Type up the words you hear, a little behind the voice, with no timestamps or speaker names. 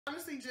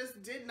Honestly,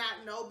 just did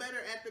not know better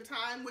at the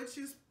time, which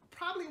is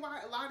probably why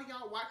a lot of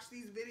y'all watch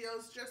these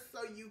videos, just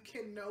so you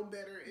can know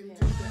better and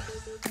do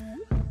better.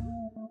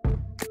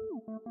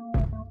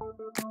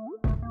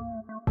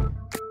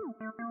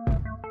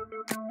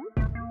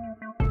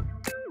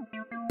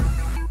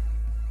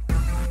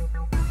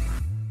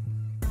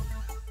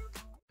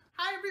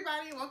 Hi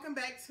everybody, welcome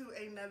back to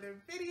another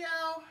video.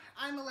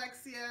 I'm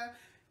Alexia.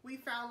 We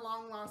found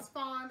long lost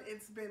Fawn.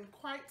 It's been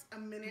quite a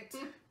minute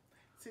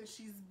since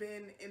she's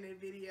been in a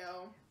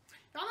video.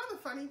 Y'all know the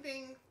funny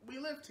thing, we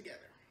live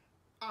together,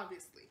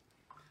 obviously,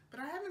 but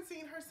I haven't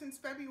seen her since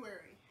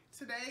February.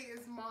 Today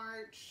is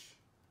March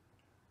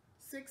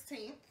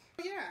 16th.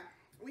 Yeah,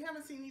 we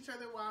haven't seen each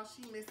other while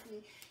she missed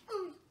me.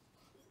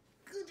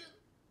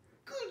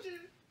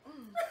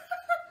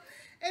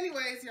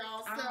 Anyways,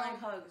 y'all, I don't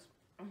like hugs.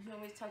 She's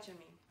always touching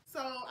me.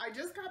 So I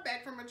just got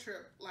back from a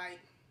trip,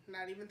 like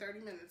not even 30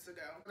 minutes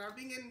ago. And I've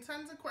been getting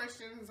tons of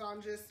questions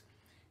on just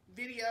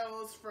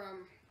videos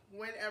from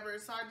whenever.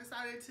 So I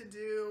decided to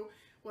do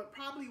what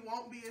probably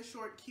won't be a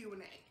short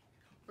Q&A.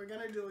 We're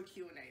gonna do a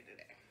Q&A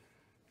today.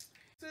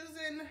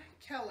 Susan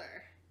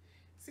Keller.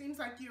 Seems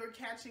like you are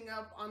catching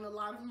up on a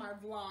lot of my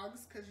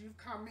vlogs because you've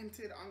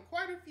commented on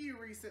quite a few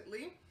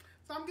recently.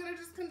 So I'm gonna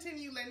just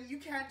continue letting you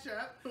catch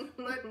up.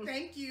 But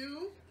thank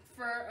you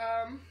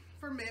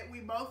for Mint. We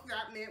both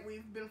got Mint.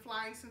 We've been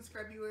flying since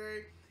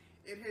February.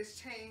 It has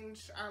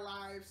changed our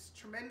lives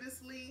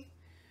tremendously.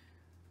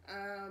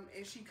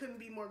 And she couldn't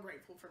be more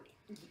grateful for me.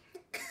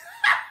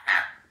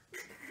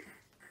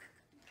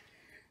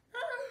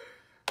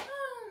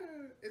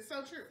 It's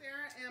so true.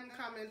 Sarah M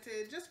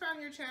commented, just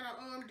found your channel,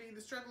 OMG,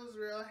 the struggle is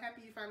real.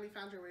 Happy you finally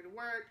found your way to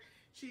work.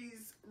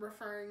 She's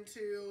referring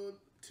to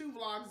 2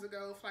 vlogs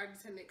ago, flight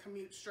attendant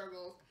commute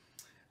struggles.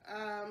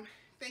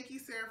 Thank you,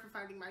 Sarah, for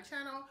finding my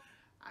channel.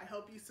 I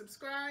hope you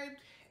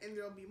subscribed, and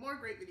there'll be more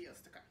great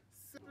videos to come.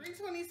 So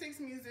 326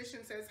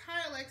 Musician says,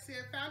 hi Alexia,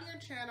 found your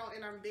channel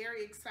and I'm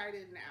very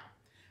excited now.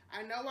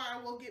 I know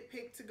I will get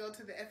picked to go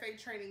to the FA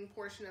training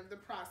portion of the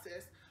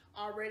process,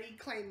 already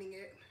claiming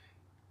it.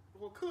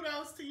 Well,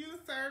 kudos to you,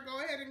 sir. Go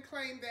ahead and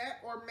claim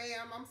that, or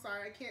ma'am, I'm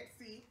sorry, I can't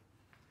see.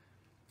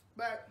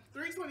 But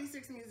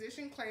 326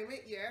 Musician, claim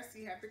it. Yes,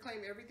 you have to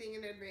claim everything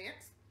in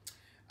advance.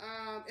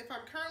 If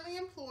I'm currently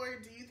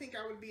employed, do you think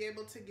I would be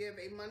able to give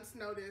a month's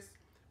notice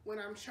when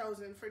I'm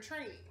chosen for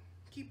training?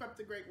 Keep up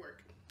the great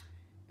work.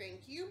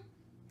 Thank you.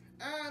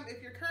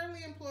 If you're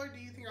currently employed,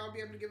 do you think I'll be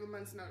able to give a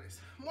month's notice?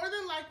 More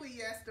than likely,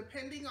 yes,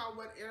 depending on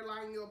what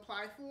airline you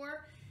apply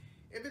for.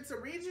 If it's a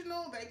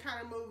regional, they kind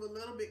of move a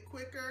little bit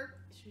quicker.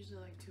 It's usually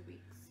like 2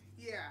 weeks.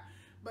 Yeah,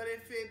 but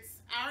if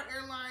it's our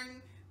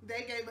airline,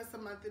 they gave us a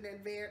month in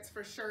advance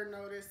for sure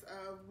notice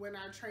of when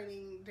our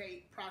training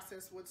date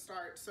process would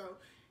start. So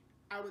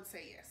I would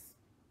say yes,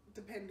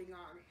 depending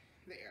on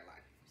the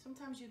airline.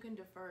 Sometimes you can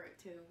defer it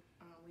too.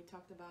 We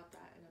talked about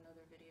that in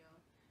another video.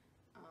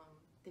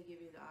 They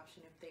give you the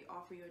option, if they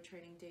offer you a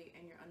training date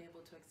and you're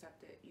unable to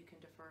accept it, you can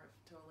defer it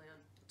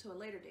to a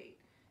later date.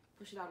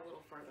 Push it out a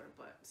little further,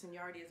 but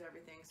seniority is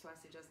everything, so I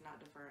suggest not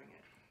deferring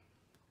it.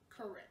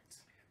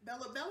 Correct.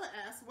 Bella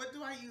asks, what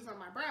do I use on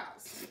my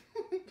brows?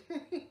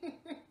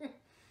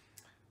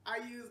 I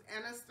use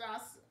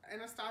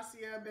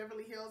Anastasia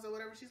Beverly Hills or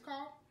whatever she's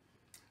called.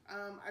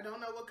 I don't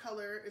know what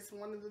color. It's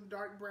one of the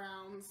dark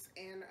browns,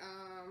 and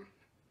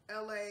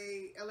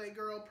LA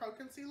Girl Pro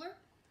Concealer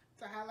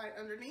to highlight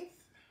underneath.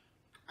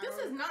 This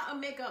is not a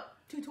makeup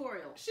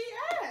tutorial. She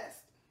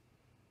asked.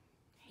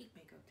 I hate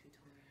makeup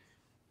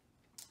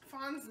tutorials.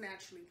 Fawn's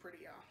naturally pretty,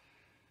 y'all.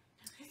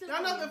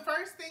 Y'all know the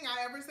first thing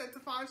I ever said to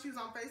Fawn, she was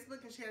on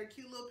Facebook and she had a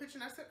cute little picture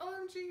and I said,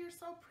 OMG, you're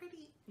so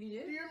pretty. You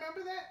did? Do you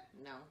remember that?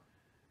 No.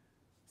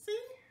 See?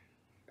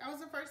 That was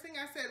the first thing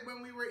I said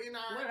when we were in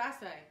our... What did I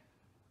say?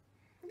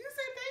 You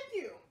said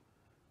thank you.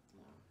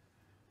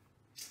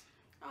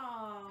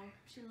 Oh,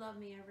 she loved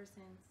me ever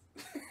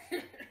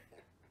since.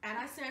 And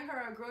I sent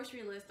her a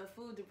grocery list of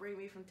food to bring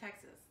me from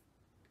Texas.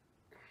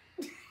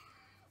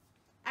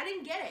 I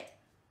didn't get it.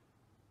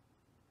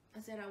 I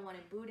said I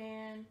wanted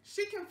boudin.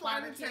 She can fly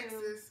barbecue. to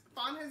Texas.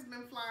 Fawn has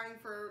been flying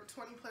for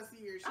 20 plus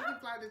years. She can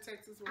fly to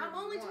Texas whenever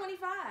I'm only you want.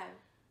 25.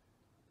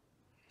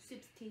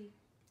 Sips tea.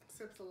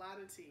 Sips a lot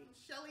of tea.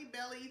 Shelly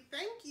Belly,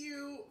 thank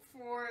you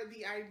for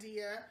the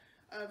idea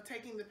of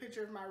taking the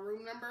picture of my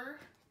room number.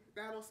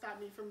 That'll stop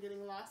me from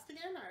getting lost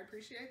again. I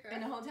appreciate that. In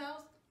the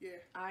hotels? Yeah.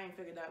 I ain't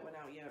figured that one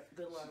out yet.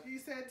 Good luck. You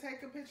said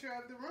take a picture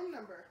of the room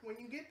number when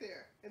you get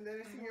there, and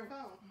then it's in your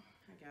phone.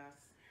 I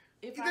guess.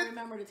 If I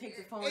remember to take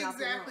the phone out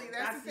the room. Exactly.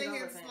 That's the thing.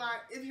 It's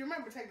like, if you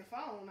remember, take the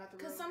phone out the room.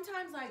 Because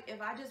sometimes, like,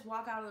 if I just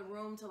walk out of the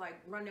room to, like,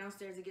 run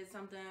downstairs to get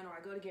something, or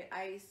I go to get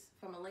ice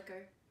from a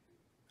liquor,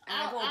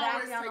 and I go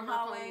back down the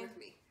hallway. With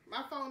me.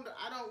 My phone,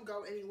 I don't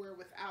go anywhere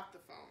without the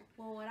phone.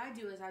 Well, what I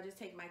do is I just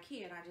take my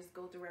key and I just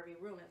go through every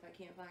room if I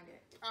can't find it.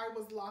 I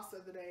was lost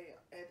the other day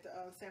at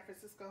the San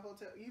Francisco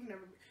hotel. You've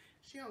never been.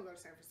 She don't go to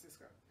San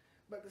Francisco.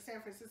 But the San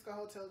Francisco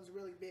hotel is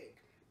really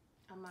big.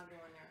 I'm not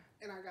going there.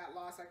 And I got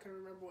lost. I couldn't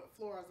remember what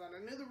floor I was on.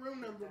 I knew the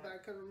room number, but I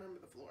couldn't remember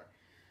the floor.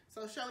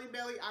 So Shelly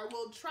Bailey, I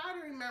will try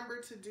to remember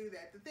to do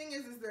that. The thing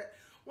is that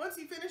once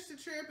you finish the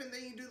trip and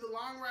then you do the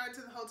long ride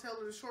to the hotel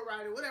or the short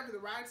ride or whatever,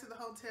 the ride to the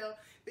hotel,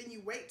 then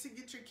you wait to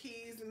get your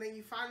keys and then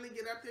you finally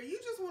get up there.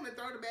 You just want to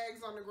throw the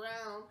bags on the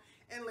ground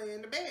and lay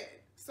in the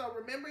bed. So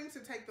remembering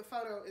to take the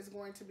photo is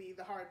going to be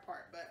the hard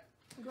part. But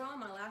girl on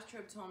my last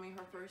trip told me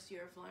her first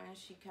year flying,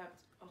 she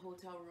kept a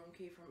hotel room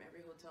key from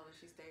every hotel that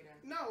she stayed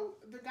in. No,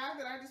 the guy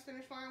that I just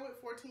finished flying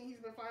with, he's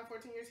been flying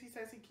 14 years, he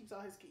says he keeps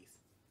all his keys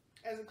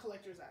as a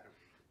collector's item.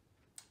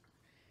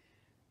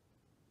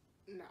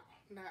 No,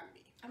 not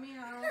me. I mean,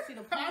 I don't see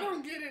the point. I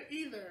don't get it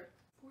either.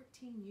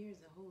 14 years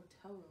of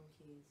hotel room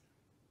keys.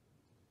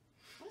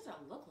 What does that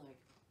look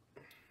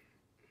like?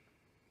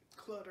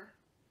 Clutter.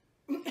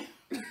 Okay,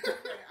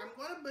 I'm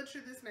going to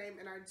butcher this name,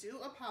 and I do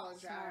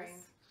apologize. Sorry.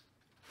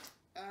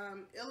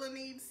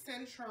 Ilanid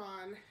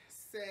Centron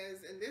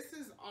says, and this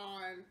is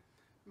on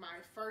my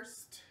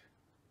first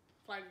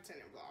flight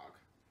attendant vlog.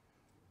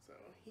 So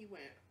he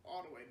went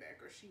all the way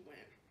back, or she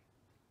went.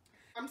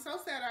 I'm so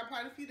sad I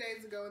applied a few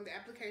days ago and the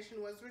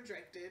application was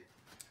rejected.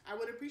 I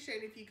would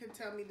appreciate if you could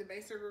tell me the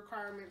basic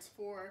requirements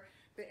for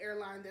the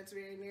airline that's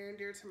very near and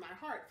dear to my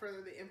heart for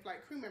the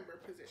in-flight crew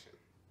member position.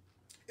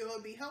 It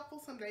will be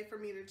helpful someday for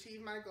me to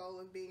achieve my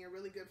goal of being a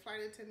really good flight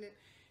attendant,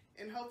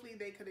 and hopefully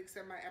they could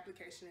accept my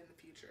application in the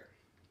future.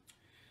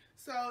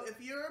 So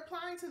if you're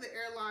applying to the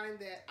airline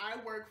that I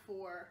work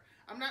for,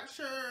 I'm not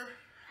sure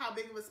how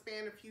big of a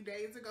span a few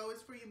days ago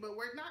is for you, but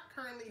we're not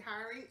currently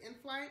hiring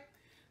in-flight.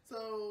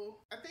 So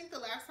I think the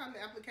last time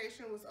the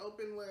application was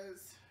open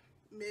was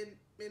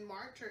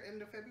mid-March or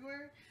end of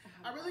February.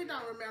 I really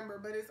don't remember,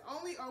 but it's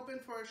only open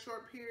for a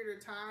short period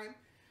of time.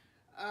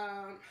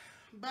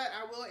 But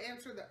I will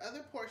answer the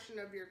other portion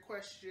of your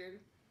question,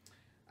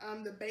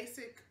 the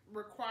basic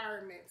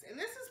requirements. And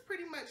this is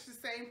pretty much the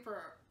same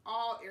for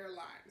all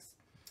airlines.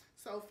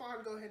 So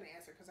FAWN, go ahead and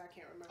answer because I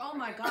can't remember. Oh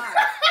my God.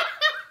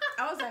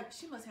 I was like,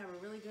 she must have a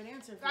really good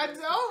answer for this.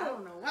 I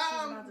don't know what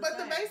she's about to but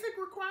say. the basic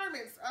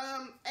requirements,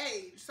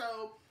 age.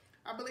 So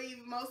I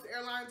believe most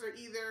airlines are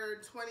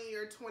either 20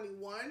 or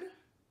 21.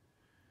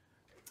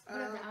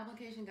 But if the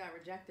application got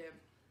rejected,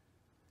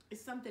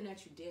 it's something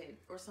that you did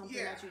or something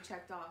that you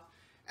checked off.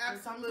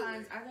 Absolutely.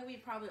 And sometimes, I think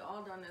we've probably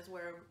all done this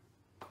where,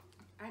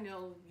 I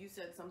know you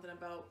said something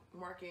about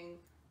marking,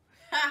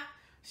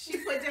 she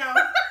put down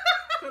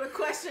for the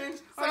question,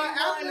 so an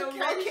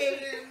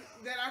application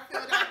that I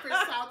filled out for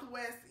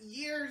Southwest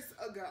years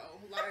ago,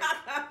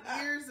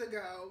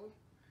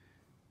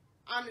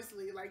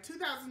 honestly, like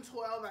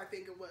 2012, I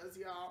think it was,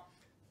 y'all.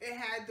 It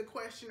had the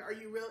question, are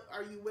you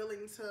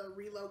willing to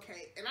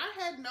relocate? And I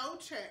had no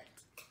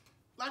checked,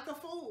 like a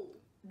fool.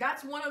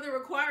 That's one of the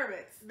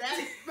requirements.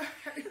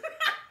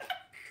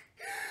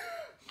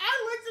 I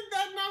looked at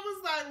that and I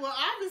was like, well,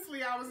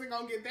 obviously I wasn't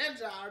going to get that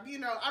job. You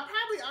know, I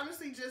probably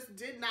honestly just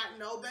did not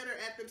know better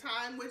at the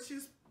time, which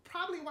is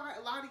probably why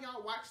a lot of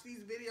y'all watch these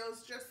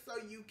videos, just so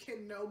you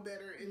can know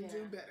better and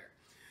do better.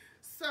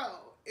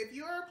 So if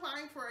you're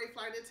applying for a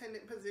flight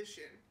attendant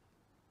position,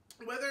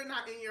 whether or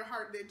not in your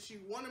heart that you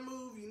want to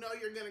move, you know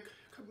you're going to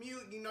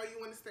commute, you know you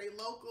want to stay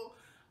local,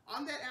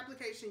 on that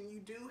application you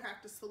do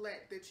have to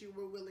select that you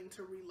were willing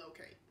to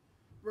relocate.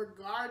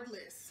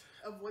 Regardless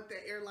of what the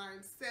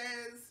airline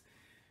says,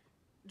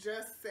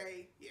 just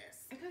say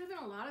yes. It could have been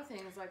a lot of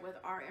things. Like with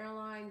our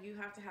airline, you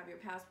have to have your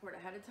passport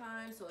ahead of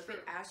time. So if they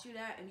ask you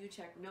that and you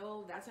check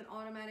no, that's an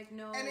automatic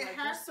no. And it like,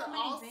 has to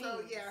also,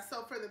 things.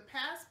 so for the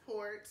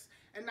passports,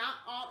 and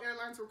not all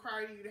airlines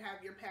require you to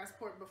have your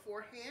passport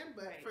beforehand,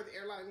 but for the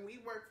airline we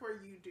work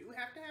for, you do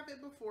have to have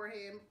it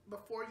beforehand,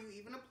 before you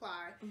even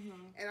apply.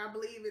 And I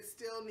believe it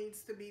still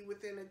needs to be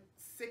within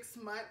 6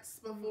 months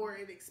before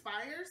it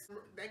expires.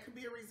 That could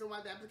be a reason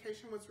why the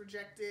application was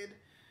rejected.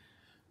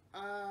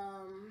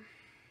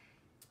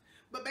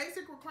 But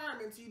basic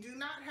requirements, you do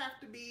not have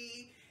to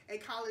be a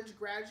college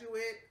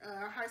graduate.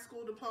 High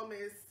school diploma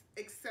is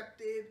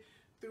accepted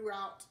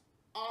throughout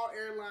all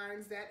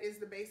airlines. That is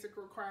the basic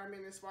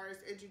requirement as far as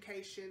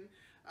education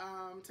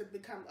to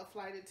become a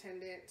flight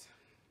attendant.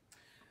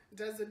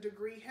 Does a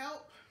degree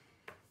help?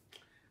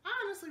 I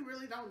honestly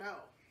really don't know.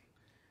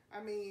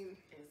 I mean,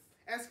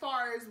 as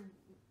far as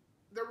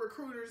the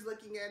recruiters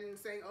looking at it and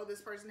saying, oh,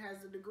 this person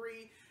has a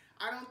degree,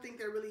 I don't think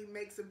that really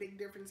makes a big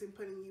difference in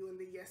putting you in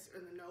the yes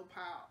or the no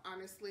pile,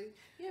 honestly.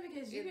 Yeah,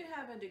 because you can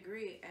have a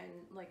degree and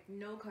like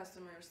no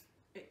customer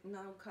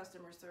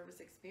service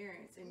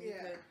experience, and you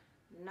could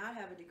not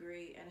have a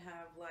degree and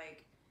have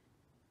like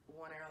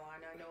one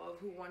airline I know of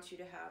who wants you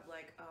to have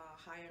like a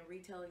high-end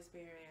retail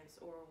experience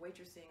or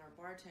waitressing or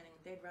bartending.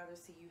 They'd rather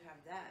see you have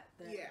that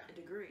than a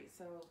degree.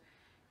 So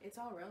it's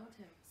all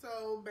relative.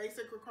 So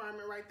basic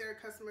requirement right there,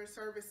 customer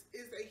service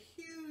is a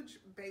huge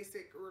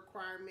basic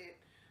requirement.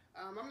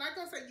 I'm not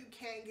going to say you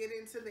can't get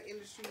into the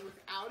industry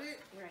without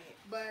it. Right.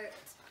 But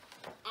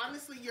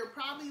honestly, you're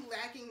probably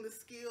lacking the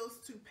skills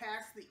to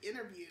pass the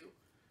interview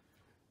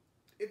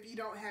if you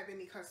don't have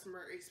any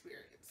customer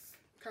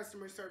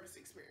service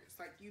experience.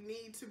 Like, you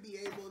need to be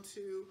able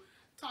to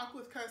talk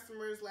with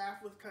customers,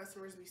 laugh with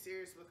customers, be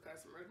serious with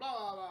customers, blah,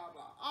 blah, blah,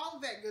 blah. All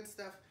of that good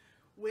stuff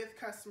with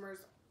customers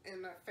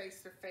in a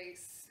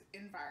face-to-face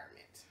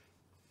environment.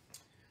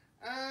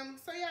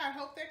 So yeah, I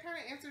hope that kind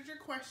of answers your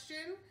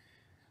question.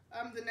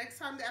 The next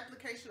time the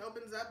application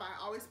opens up,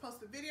 I always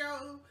post a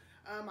video.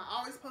 I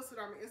always post it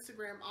on my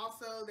Instagram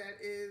also.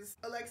 That is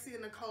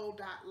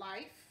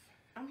AlexiaNicole.Life.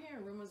 I'm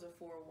hearing rumors of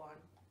 4-1.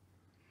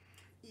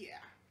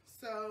 Yeah.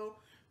 So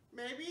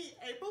maybe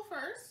April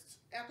 1st,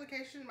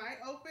 application might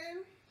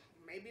open.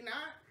 Maybe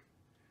not.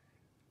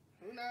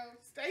 Who knows?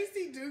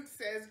 Stacy Duke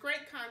says,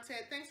 great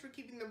content. Thanks for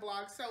keeping the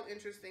vlog so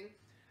interesting.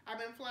 I've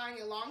been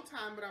flying a long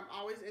time, but I'm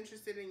always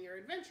interested in your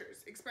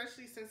adventures,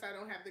 especially since I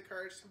don't have the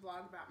courage to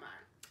vlog about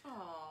mine.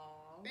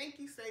 Aww. Thank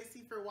you,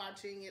 Stacy, for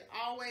watching. It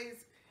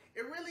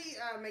really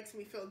makes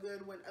me feel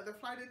good when other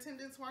flight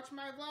attendants watch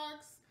my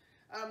vlogs.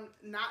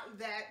 Not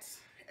that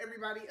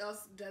everybody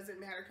else doesn't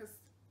matter, because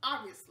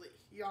obviously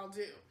y'all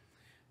do.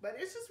 But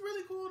it's just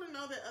really cool to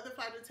know that other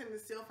flight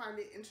attendants still find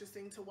it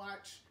interesting to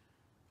watch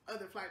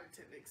other flight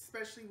attendants,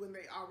 especially when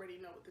they already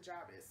know what the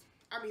job is.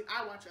 I mean,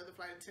 I watch other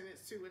flight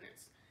attendants too, and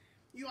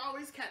you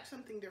always catch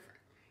something different.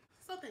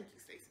 So thank you,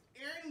 Stacey.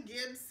 Erin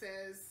Gibbs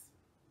says,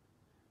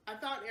 I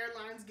thought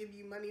airlines give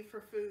you money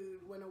for food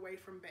when away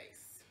from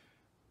base.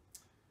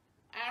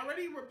 I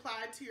already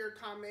replied to your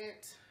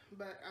comment,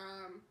 but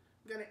I'm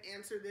going to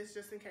answer this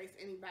just in case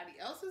anybody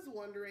else is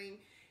wondering.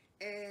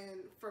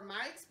 And from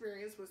my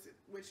experience,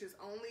 which is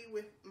only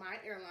with my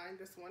airline,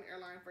 this one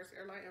airline, first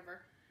airline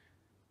ever,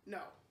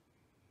 no.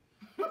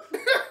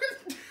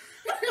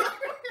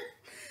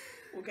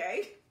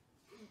 Okay.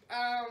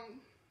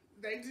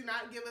 They do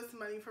not give us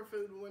money for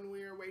food when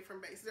we're away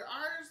from base. There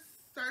are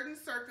certain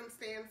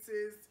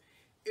circumstances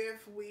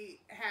if we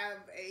have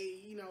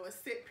a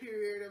sit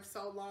period of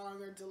so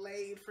long or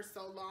delayed for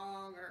so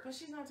long, or. But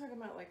she's not talking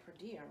about like per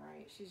diem,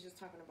 right? She's just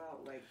talking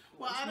about like.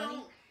 Well,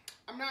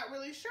 I'm not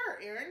really sure,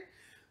 Erin.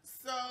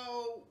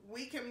 So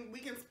we can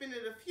spend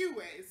it a few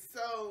ways.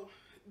 So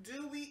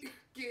do we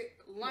get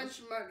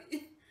lunch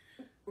money?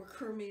 Or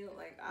crew meal?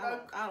 Like I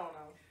don't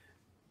know.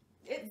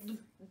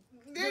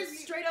 The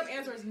straight up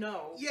answer is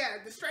no. Yeah,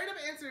 the straight up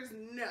answer is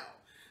no.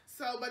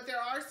 So, but there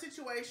are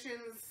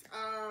situations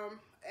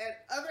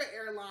at other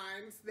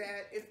airlines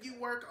that if you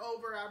work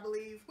over, I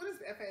believe, what is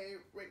the FAA?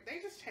 Wait, they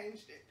just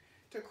changed it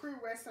to crew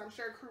rest. I'm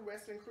sure crew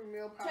rest and crew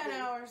meal probably.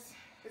 10 hours.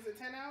 Is it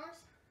 10 hours?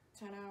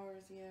 10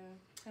 hours, yeah.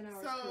 10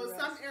 hours. So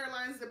some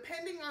airlines,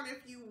 depending on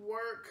if you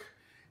work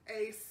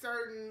a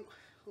certain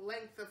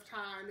length of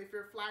time, if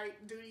your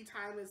flight duty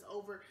time is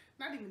over,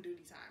 not even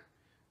duty time,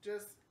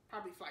 just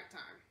probably flight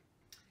time.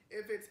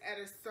 If it's at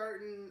a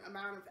certain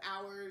amount of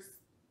hours,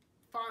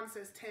 FAWN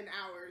says 10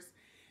 hours,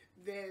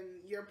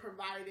 then you're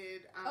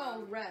provided...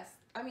 rest.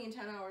 I mean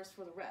 10 hours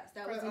for the rest.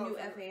 That was a new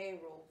FAA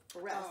rule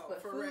for rest.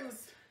 But for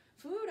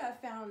food I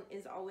found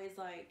is always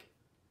like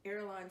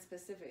airline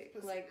specific.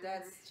 Like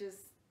that's just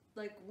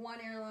like one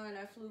airline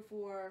I flew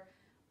for,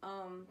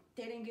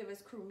 they didn't give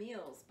us crew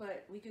meals,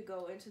 but we could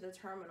go into the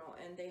terminal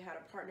and they had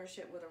a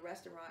partnership with a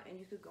restaurant and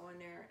you could go in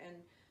there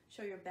and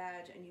show your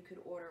badge and you could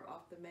order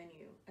off the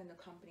menu and the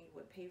company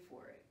would pay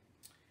for it.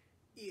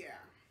 Yeah.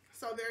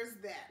 So there's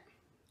that.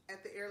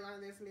 At the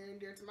airline that's near and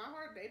dear to my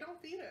heart, they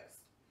don't feed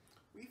us.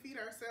 We feed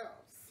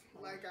ourselves.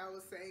 Like I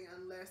was saying,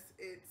 unless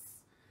it's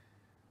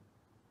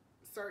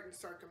certain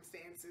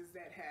circumstances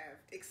that have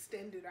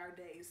extended our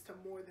days to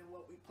more than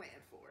what we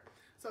planned for.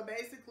 So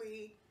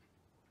basically,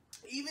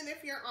 even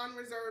if you're on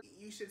reserve,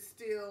 you should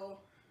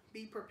still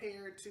be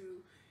prepared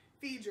to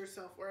feed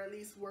yourself or at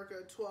least work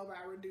a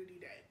 12-hour duty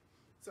day.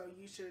 So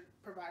you should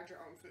provide your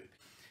own food.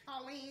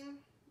 Pauline,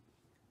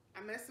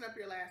 I'm messing up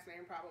your last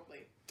name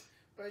probably,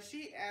 but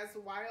she asks,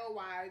 why oh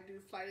why do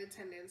flight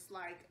attendants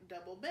like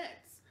double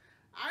beds?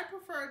 I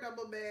prefer a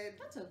double bed.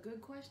 That's a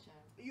good question.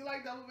 You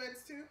like double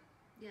beds too?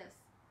 Yes.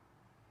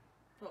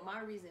 But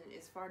my reason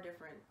is far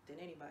different than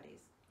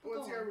anybody's.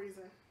 What's your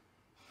reason?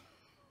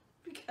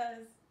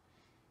 Because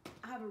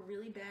I have a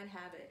really bad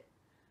habit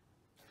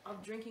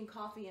of drinking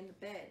coffee in the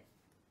bed.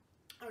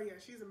 Oh yeah,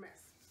 she's a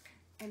mess.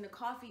 And the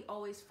coffee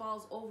always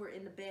falls over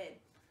in the bed.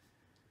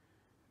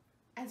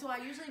 And so I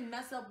usually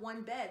mess up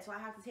one bed, so I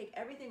have to take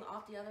everything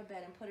off the other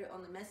bed and put it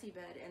on the messy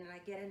bed, and then I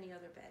get in the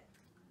other bed.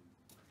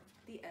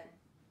 The end.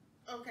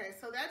 Okay,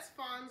 so that's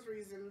FAWN's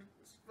reason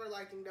for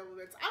liking double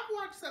beds. I've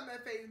watched some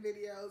FA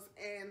videos,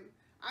 and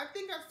I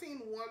think I've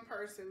seen one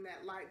person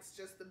that likes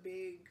just the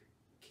big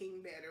king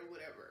bed or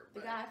whatever.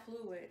 The guy I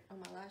flew with on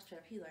my last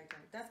trip, he liked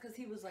them. That's because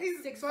he was like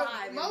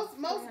 6'5".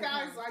 Most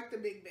guys like the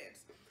big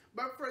beds.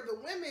 But for the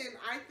women,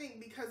 I think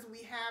because we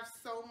have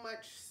so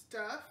much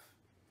stuff,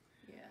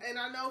 and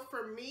I know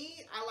for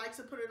me, I like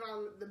to put it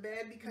on the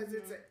bed because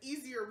it's an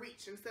easier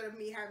reach. Instead of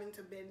me having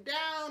to bend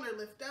down or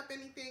lift up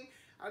anything,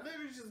 I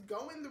literally just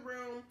go in the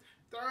room,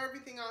 throw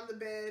everything on the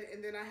bed,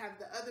 and then I have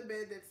the other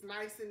bed that's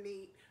nice and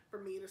neat for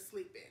me to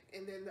sleep in.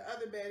 And then the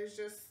other bed is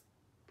just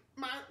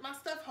my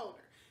stuff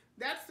holder.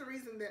 That's the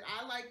reason that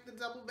I like the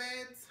double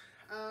beds.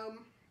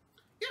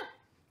 Yeah,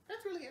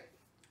 that's really it.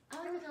 I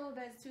like the double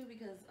beds too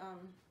because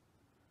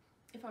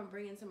if I'm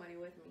bringing somebody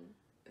with me,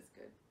 it's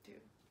good too.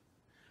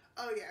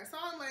 Oh yeah, so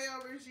on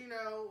layovers,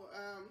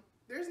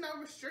 there's no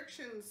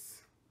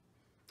restrictions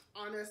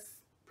on us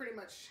pretty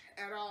much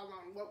at all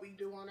on what we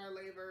do on our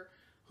layover,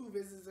 who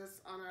visits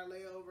us on our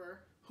layover,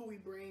 who we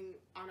bring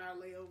on our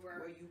layover.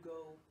 Where you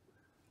go.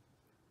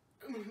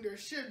 There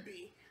should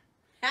be.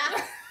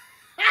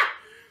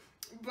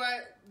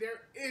 But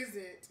there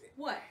isn't.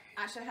 What?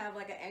 I should have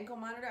like an ankle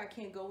monitor? I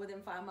can't go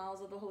within 5 miles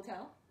of the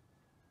hotel?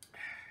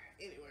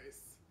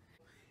 Anyways.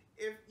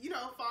 If, you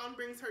know, FAWN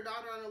brings her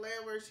daughter on a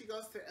layover, she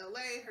goes to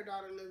LA, her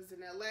daughter lives in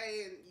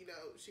LA, and, you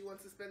know, she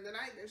wants to spend the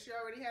night, then she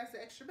already has the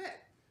extra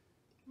bed.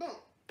 Boom.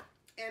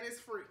 And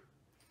it's free.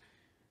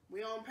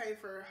 We don't pay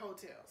for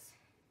hotels.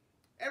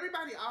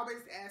 Everybody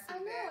always asks me that.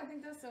 I know, I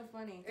think that's so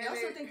funny. They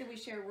also think that we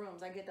share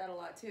rooms. I get that a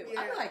lot, too.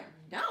 Yeah. I'm like,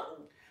 no.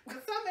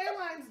 But some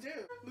airlines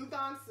do.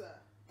 Lufthansa.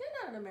 They're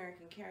not an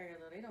American carrier,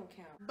 though. They don't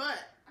count. But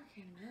I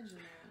can't imagine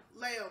that.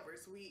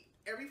 Layovers.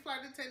 Every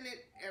flight attendant,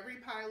 every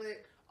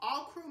pilot,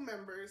 all crew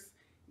members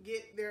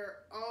get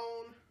their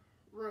own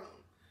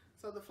room.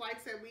 So the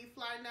flights that we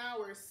fly now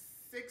are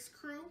 6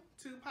 crew,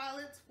 2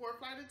 pilots, 4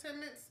 flight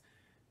attendants,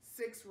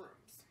 6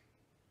 rooms.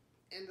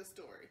 End of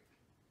story.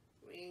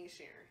 We ain't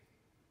sharing.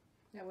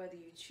 Now, whether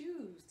you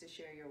choose to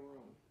share your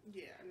room.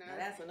 Yeah. Now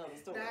that's another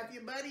story. Now, if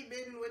your buddy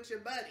bidding with your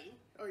buddy,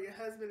 or your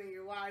husband and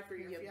your wife, or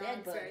your bed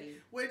fiance,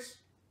 buddy. Which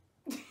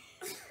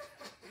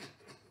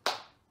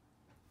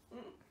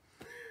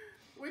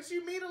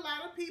you meet a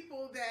lot of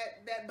people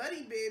that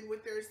buddy bid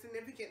with their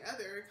significant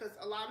other, because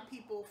a lot of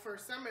people, for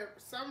some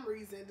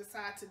reason,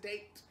 decide to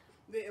date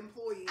the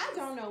employees. I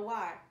don't know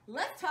why.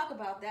 Let's talk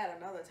about that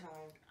another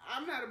time.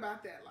 I'm not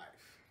about that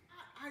life.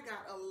 I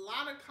got a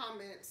lot of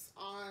comments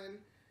on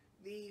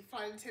the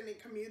flight attendant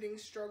commuting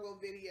struggle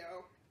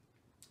video,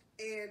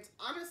 and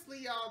honestly,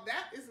 y'all,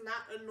 that is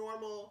not a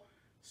normal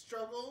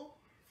struggle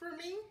for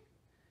me.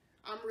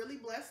 I'm really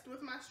blessed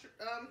with my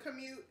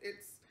commute.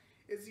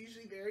 It's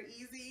usually very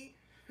easy.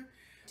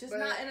 Just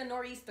not in a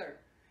nor'easter,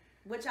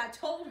 which I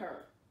told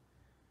her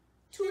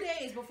 2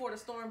 days before the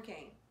storm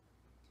came.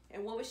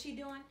 And what was she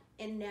doing?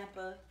 In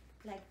Napa,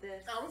 like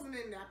this. I wasn't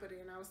in Napa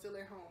then. I was still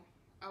at home.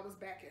 I was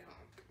back at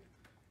home.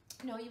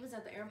 No, you was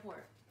at the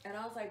airport. And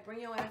I was like,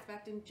 bring your ass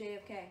back to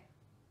JFK.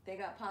 They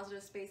got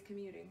positive space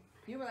commuting.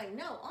 You were like,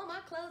 no, all my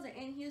clothes are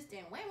in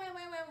Houston. Wait.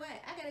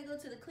 I gotta go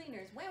to the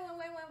cleaners. Wait.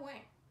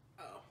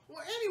 Oh.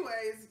 Well,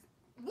 anyways,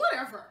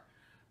 whatever.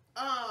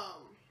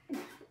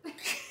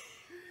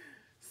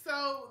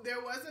 So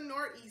there was a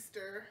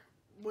nor'easter,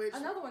 which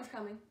another one's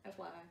coming,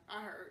 FYI.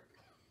 I heard.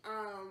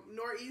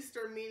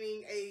 Nor'easter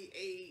meaning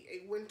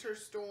a winter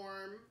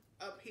storm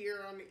up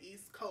here on the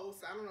East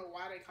Coast. I don't know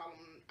why they call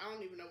them. I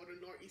don't even know what a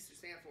nor'easter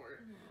stand for,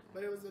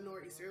 but it was a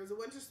nor'easter. It was a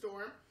winter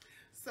storm.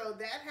 So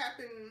that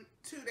happened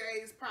 2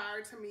 days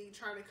prior to me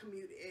trying to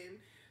commute in.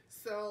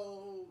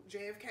 So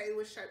JFK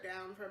was shut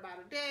down for about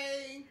a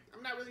day.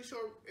 I'm not really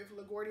sure if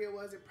LaGuardia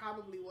was. It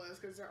probably was,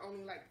 because they're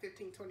only like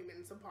 15-20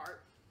 minutes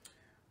apart.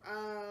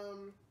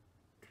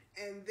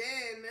 And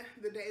then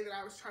the day that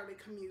I was trying to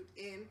commute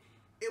in,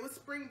 it was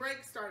spring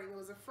break starting. It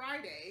was a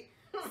Friday.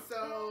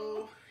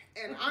 So,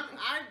 and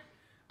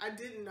I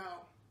didn't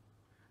know.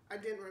 I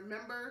didn't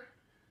remember.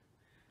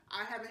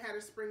 I haven't had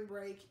a spring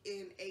break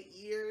in 8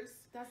 years.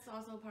 That's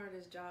also part of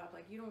this job.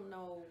 Like, you don't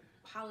know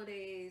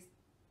holidays,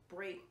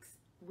 breaks,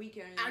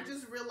 weekends. I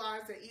just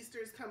realized that Easter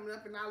is coming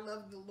up, and I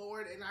love the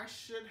Lord, and I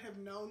should have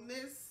known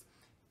this,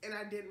 and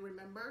I didn't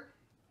remember.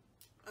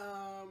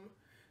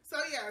 So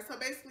yeah, so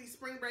basically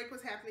spring break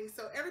was happening.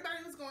 So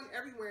everybody was going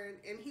everywhere,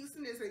 and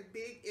Houston is a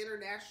big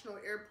international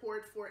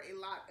airport for a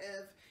lot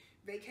of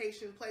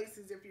vacation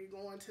places. If you're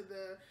going to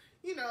the,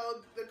 you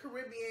know, the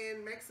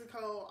Caribbean,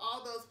 Mexico,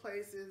 all those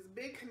places,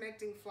 big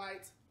connecting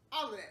flights,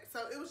 all of that.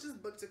 So it was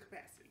just booked to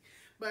capacity.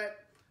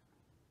 But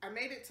I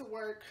made it to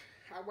work.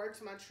 I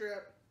worked my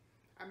trip.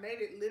 I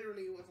made it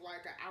literally with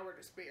like an hour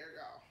to spare,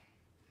 y'all.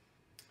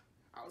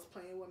 I was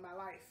playing with my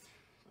life,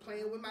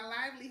 playing with my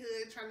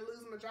livelihood, trying to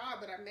lose my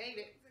job, but I made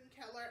it.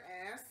 Keller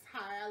asks,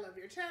 hi, I love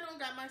your channel.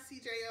 Got my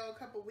CJO a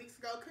couple weeks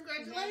ago.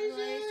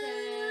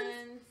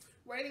 Congratulations.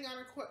 Waiting on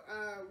a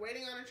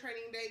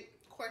training date.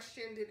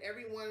 Question, did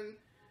everyone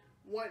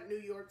want New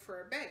York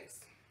for a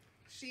base?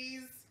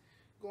 She's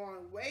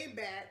going way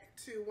back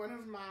to one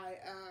of my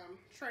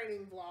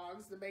training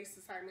vlogs. The base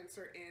assignments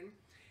are in.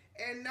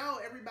 And no,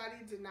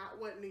 everybody did not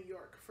want New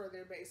York for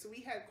their base. So we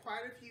had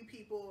quite a few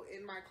people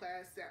in my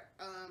class that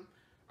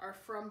are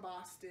from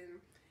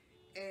Boston.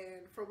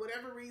 And for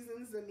whatever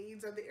reasons, the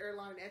needs of the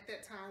airline at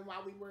that time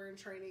while we were in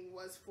training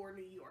was for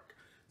New York.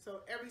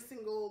 So every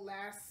single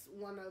last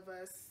one of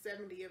us,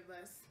 70 of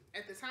us,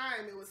 at the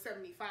time it was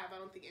 75. I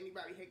don't think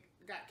anybody had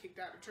got kicked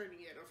out of training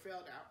yet or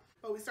failed out.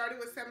 But we started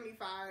with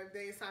 75.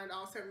 They assigned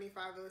all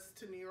 75 of us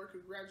to New York.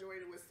 We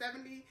graduated with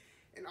 70,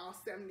 and all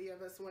 70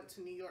 of us went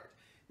to New York.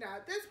 Now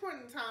at this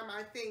point in time,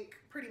 I think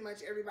pretty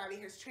much everybody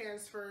has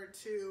transferred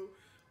to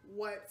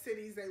what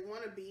cities they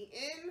want to be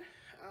in.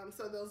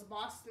 So those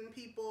Boston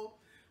people,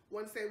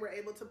 once they were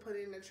able to put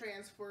in a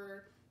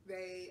transfer,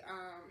 they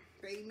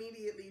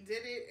immediately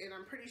did it, and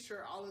I'm pretty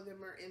sure all of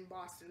them are in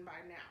Boston by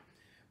now.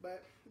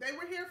 But they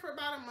were here for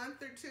about a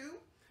month or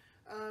two,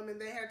 and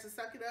they had to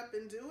suck it up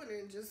and do it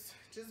and just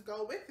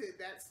go with it.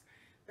 That's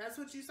That's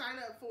what you sign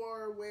up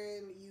for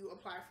when you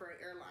apply for an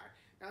airline.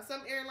 Now,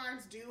 some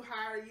airlines do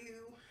hire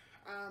you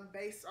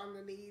based on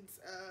the needs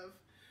of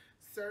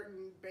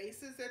certain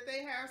bases that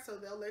they have. So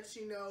they'll let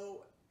you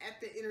know at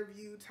the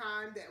interview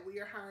time that we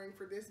are hiring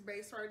for this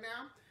base right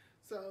now.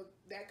 So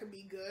that could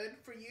be good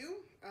for you.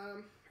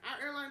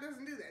 Our airline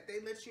doesn't do that. They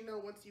let you know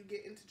once you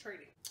get into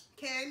training.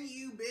 Can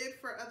you bid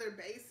for other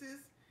bases?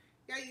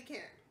 Yeah, you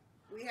can.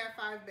 We have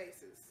 5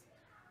 bases.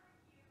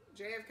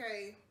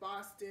 JFK,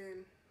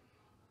 Boston,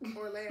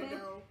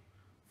 Orlando,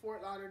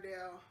 Fort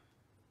Lauderdale,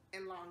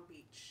 and Long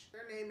Beach.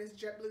 Their name is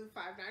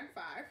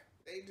JetBlue595.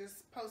 They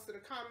just posted a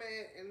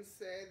comment and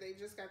said they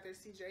just got their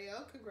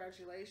CJO.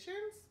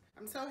 Congratulations.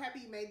 I'm so happy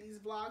you made these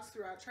vlogs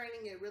throughout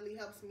training. It really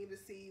helps me to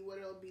see what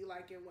it'll be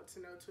like and what to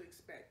know to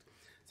expect.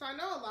 So I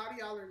know a lot of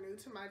y'all are new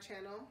to my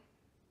channel.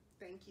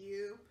 Thank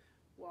you.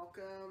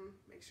 Welcome.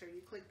 Make sure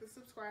you click the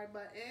subscribe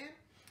button.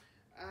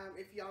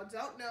 If y'all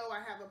don't know, I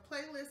have a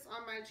playlist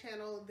on my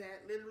channel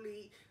that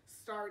literally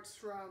starts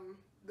from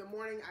the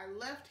morning I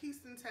left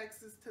Houston,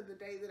 Texas to the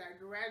day that I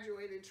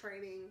graduated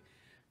training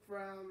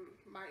from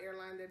my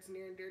airline that's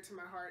near and dear to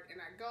my heart. And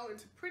I go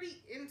into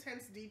pretty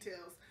intense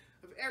details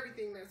of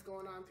everything that's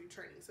going on through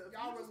training. So if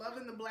y'all were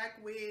loving the black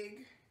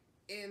wig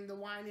in the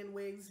Wine and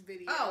Wigs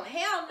video. Oh,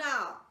 hell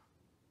no.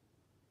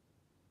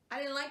 I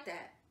didn't like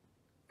that.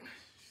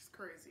 She's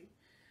crazy.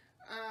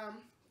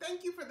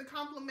 Thank you for the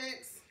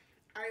compliments.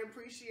 I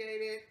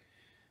appreciate it.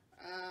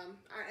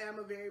 I am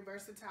a very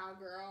versatile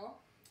girl,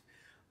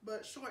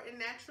 but short and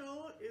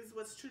natural is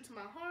what's true to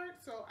my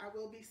heart, so I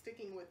will be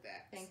sticking with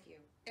that. Thank you.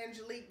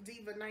 Angelique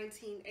Diva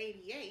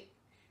 1988.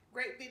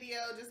 Great video.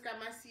 Just got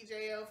my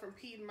CJO from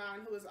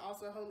Piedmont, who is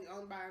also wholly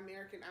owned by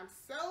American. I'm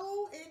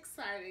so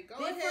excited.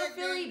 Go ahead, for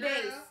Philly girl.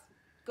 base.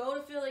 Go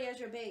to Philly as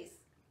your base.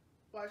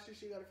 Why should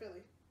she go to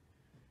Philly?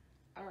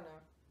 I don't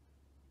know.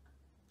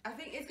 I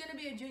think it's going to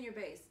be a junior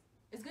base.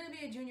 It's going to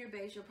be a junior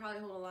base. You'll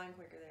probably hold a line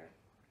quicker there.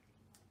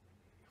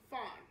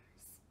 FAWN.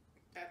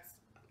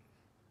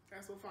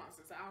 That's what FAWN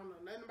says. I don't know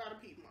nothing about a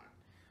Piedmont.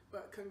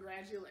 But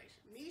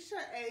congratulations.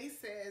 Nisha A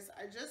says,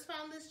 I just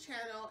found this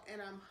channel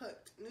and I'm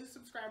hooked. New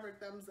subscriber,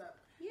 thumbs up.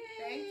 Yay.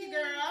 Thank you,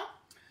 girl.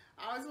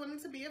 I always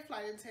wanted to be a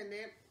flight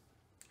attendant.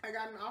 I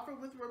got an offer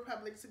with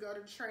Republic to go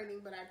to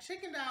training, but I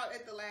chickened out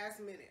at the last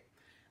minute.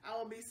 I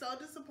will be so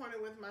disappointed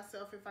with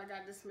myself if I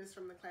got dismissed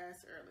from the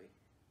class early.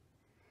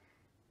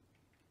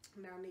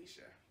 Now,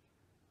 Nisha.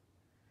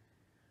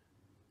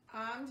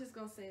 I'm just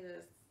going to say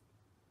this.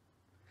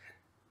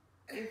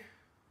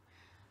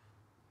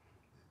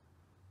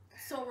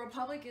 So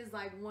Republic is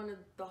like one of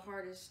the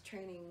hardest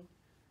training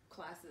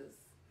classes.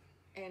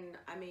 And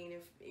I mean,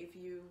 if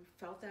you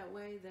felt that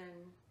way,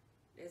 then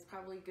it's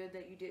probably good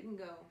that you didn't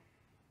go.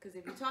 Because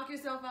if you talk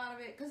yourself out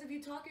of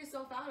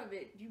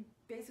it, you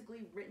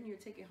basically written your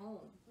ticket home.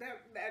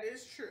 That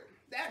is true.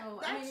 That's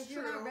I mean, if true.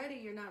 you're not ready,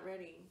 you're not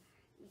ready.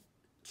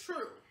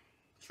 True,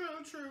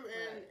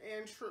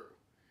 and true.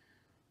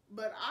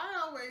 But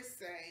I always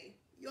say,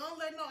 you don't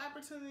let no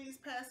opportunities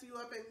pass you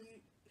up. And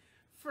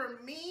for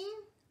me,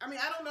 I mean,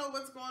 I don't know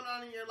what's going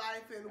on in your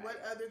life and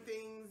what other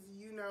things,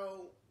 you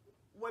know,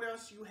 what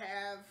else you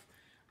have.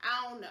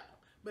 I don't know.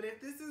 But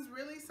if this is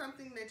really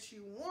something that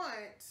you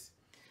want,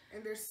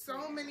 and there's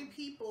so many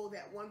people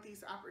that want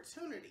these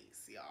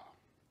opportunities, y'all,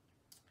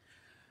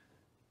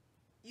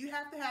 you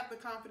have to have the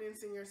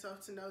confidence in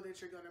yourself to know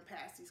that you're going to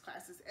pass these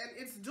classes. And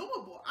it's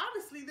doable.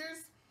 Obviously,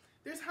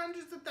 there's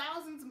hundreds of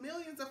thousands,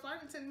 millions of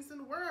flight attendants in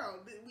the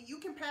world. You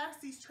can pass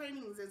these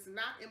trainings. It's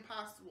not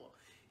impossible.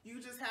 You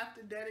just have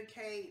to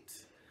dedicate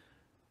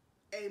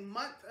a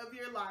month of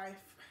your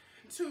life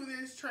to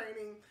this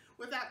training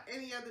without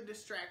any other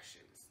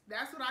distractions.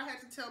 That's what I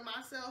had to tell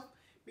myself,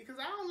 because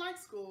I don't like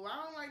school.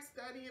 I don't like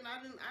studying.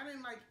 I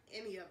didn't like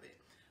any of it.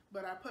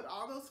 But I put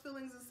all those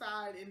feelings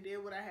aside and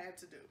did what I had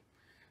to do.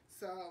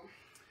 So,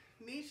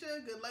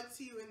 Nisha, good luck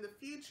to you in the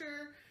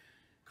future.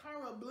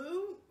 Cara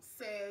Blue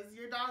says,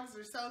 your dogs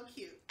are so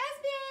cute.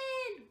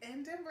 Aspen!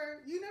 And Denver.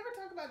 You never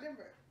talk about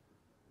Denver.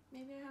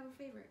 Maybe I have a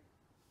favorite.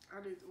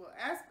 I do. Well,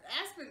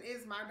 Aspen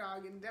is my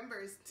dog, and Denver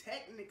is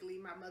technically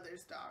my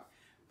mother's dog.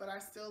 But I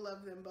still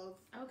love them both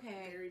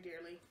very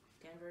dearly.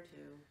 Denver,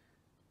 too.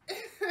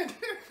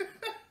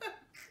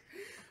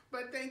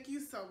 But thank you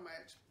so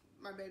much.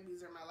 My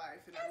babies are my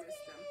life, and I miss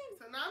them.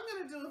 So now I'm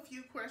going to do a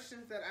few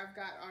questions that I've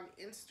got on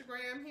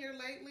Instagram here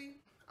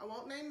lately. I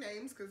won't name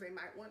names because they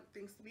might want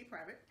things to be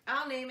private.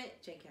 I'll name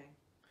it JK.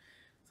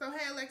 So,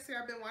 hey,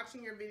 Alexia, I've been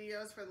watching your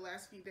videos for the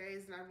last few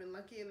days, and I've been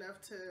lucky enough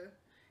to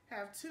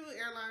have 2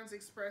 airlines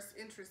express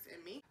interest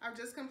in me. I've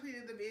just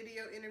completed the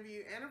video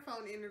interview and a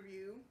phone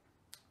interview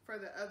for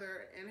the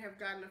other, and have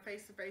gotten a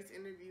face-to-face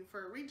interview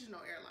for a regional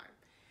airline.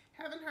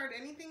 Haven't heard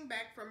anything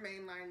back from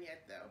mainline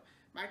yet, though.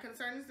 My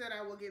concern is that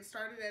I will get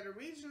started at a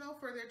regional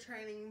for their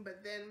training,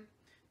 but then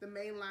the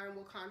mainline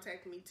will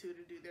contact me too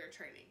to do their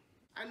training.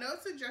 I know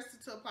it's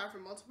suggested to apply for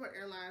multiple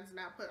airlines and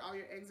not put all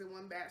your eggs in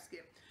one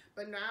basket,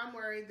 but now I'm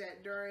worried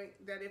that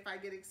if I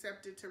get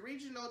accepted to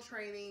regional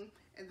training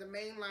and the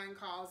mainline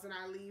calls and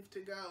I leave to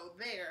go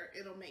there,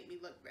 it'll make me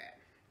look bad.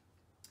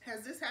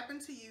 Has this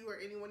happened to you or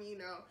anyone you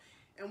know?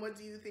 And what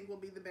do you think will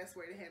be the best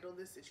way to handle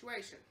this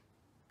situation?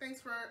 Thanks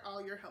for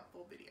all your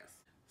helpful videos.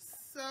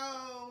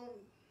 So,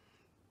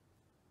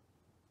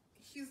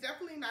 he's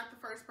definitely not the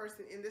first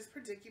person in this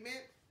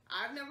predicament.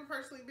 I've never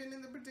personally been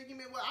in the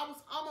predicament. Well, I was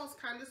almost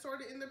kind of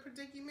sort of in the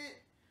predicament.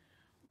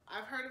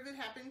 I've heard of it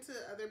happen to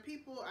other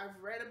people.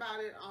 I've read about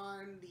it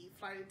on the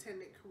Flight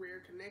Attendant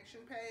Career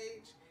Connection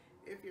page.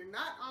 If you're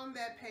not on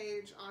that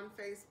page on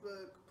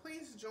Facebook,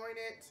 please join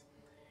it.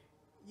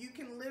 You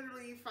can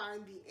literally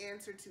find the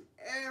answer to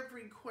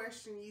every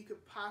question you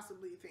could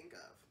possibly think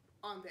of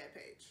on that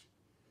page.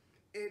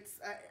 It's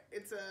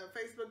a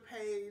Facebook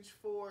page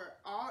for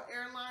all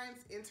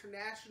airlines,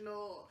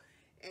 international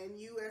and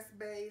US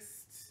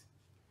based.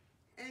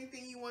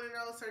 Anything you want to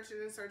know, search it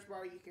in the search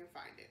bar, you can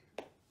find it.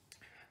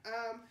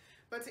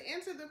 But to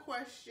answer the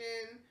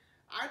question,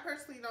 I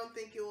personally don't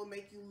think it will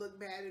make you look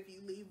bad if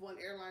you leave one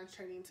airline's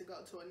training to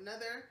go to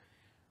another.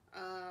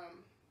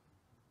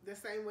 The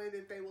same way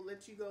that they will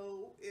let you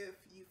go if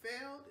you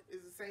failed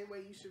is the same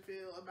way you should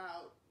feel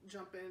about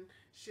jumping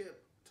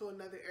ship to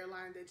another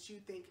airline that you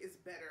think is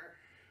better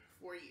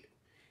for you.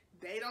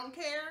 They don't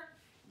care.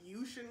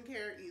 You shouldn't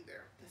care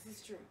either. This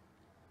is true.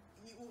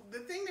 The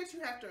thing that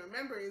you have to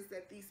remember is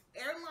that these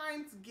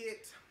airlines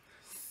get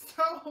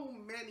so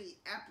many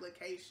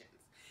applications.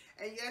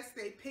 And yes,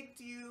 they picked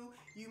you.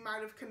 You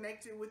might have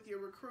connected with your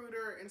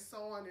recruiter and so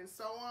on and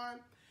so on.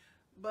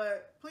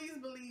 But please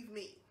believe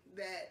me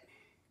that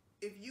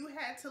if you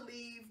had to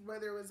leave,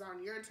 whether it was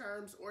on your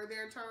terms or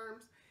their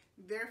terms,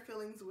 their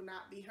feelings would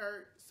not be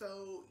hurt.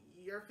 So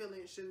your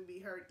feelings shouldn't be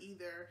hurt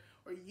either,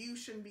 or you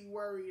shouldn't be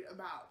worried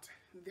about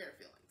their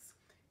feelings,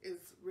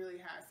 is really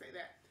how I say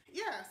that.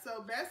 Yeah,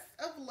 so best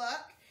of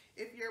luck.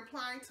 If you're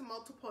applying to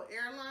multiple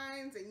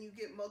airlines and you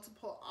get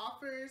multiple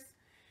offers,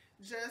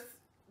 just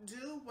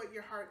do what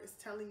your heart is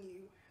telling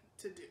you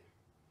to do.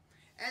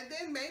 And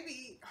then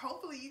maybe,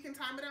 hopefully you can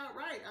time it out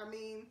right. I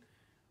mean,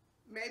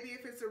 maybe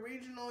if it's a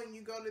regional and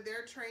you go to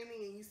their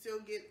training and you still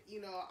get, you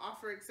know, an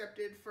offer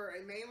accepted for a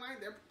mainline,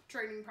 their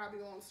training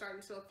probably won't start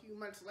until a few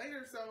months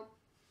later. So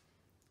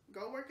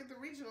go work at the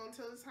regional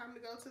until it's time to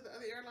go to the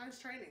other airline's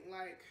training.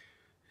 Like,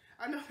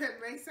 I know that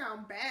may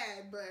sound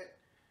bad, but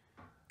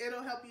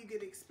it'll help you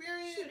get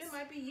experience. Shoot, it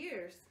might be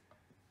years.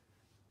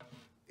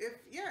 If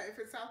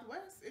it's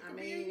Southwest, it could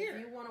be a year.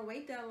 If you want to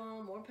wait that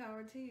long, more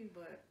power to you,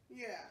 but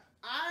yeah,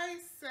 I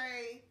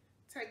say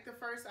take the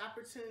first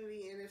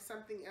opportunity, and if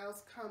something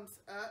else comes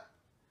up,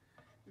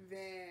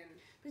 then.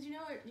 But you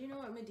know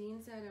what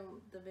Medine said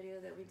in the video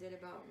that we did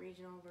about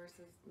regional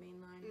versus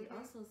mainline. He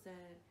also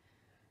said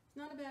it's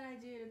not a bad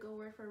idea to go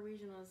work for a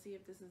regional and see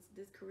if this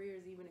career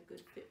is even a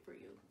good fit for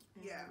you.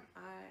 And yeah,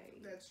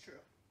 that's true.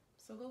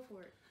 So go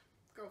for it.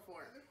 Go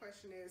for it. The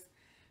question is,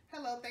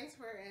 hello, thanks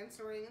for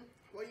answering.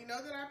 Well, you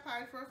know that I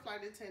applied for a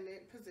flight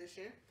attendant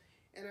position,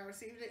 and I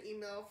received an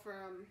email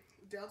from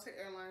Delta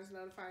Airlines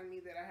notifying me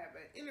that I have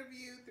an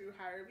interview through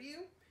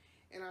HireVue,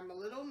 and I'm a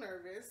little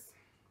nervous.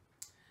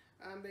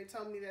 They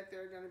told me that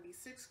there are going to be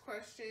 6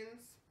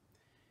 questions.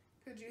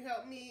 Could you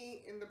help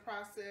me in the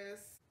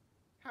process?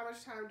 How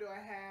much time do I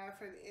have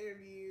for the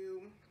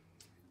interview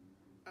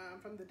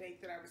from the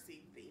date that I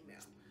received the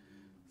email?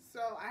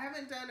 So I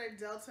haven't done a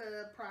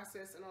Delta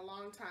process in a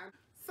long time.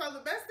 So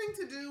the best thing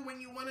to do when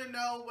you want to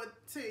know what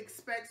to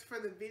expect for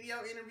the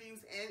video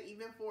interviews and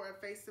even for a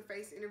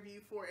face-to-face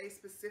interview for a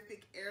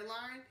specific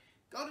airline,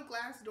 go to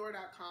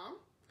glassdoor.com,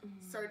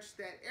 search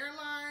that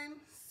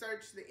airline,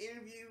 search the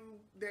interview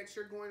that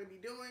you're going to be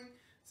doing.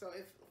 So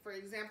if, for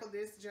example,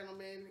 this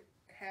gentleman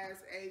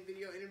has a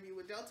video interview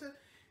with Delta,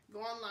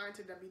 go online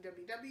to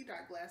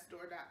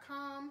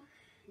www.glassdoor.com,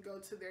 go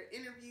to their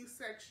interview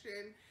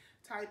section,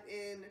 type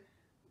in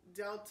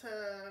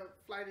Delta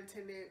flight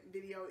attendant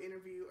video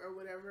interview or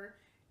whatever,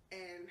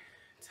 and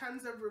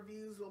tons of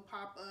reviews will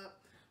pop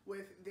up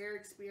with their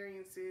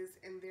experiences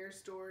and their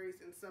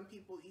stories, and some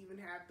people even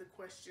have the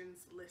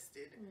questions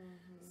listed.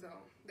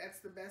 So that's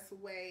the best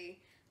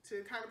way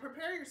to kind of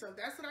prepare yourself.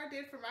 That's what I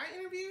did for my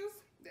interviews,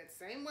 that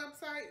same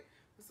website.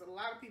 There's a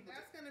lot of people.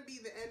 That's going to be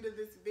the end of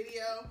this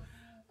video.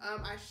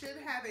 I should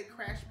have a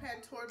crash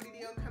pad tour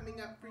video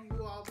coming up for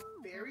you all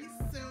very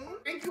soon.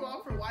 Thank you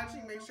all for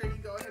watching. Make sure you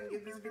go ahead and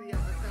give this video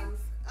a thumbs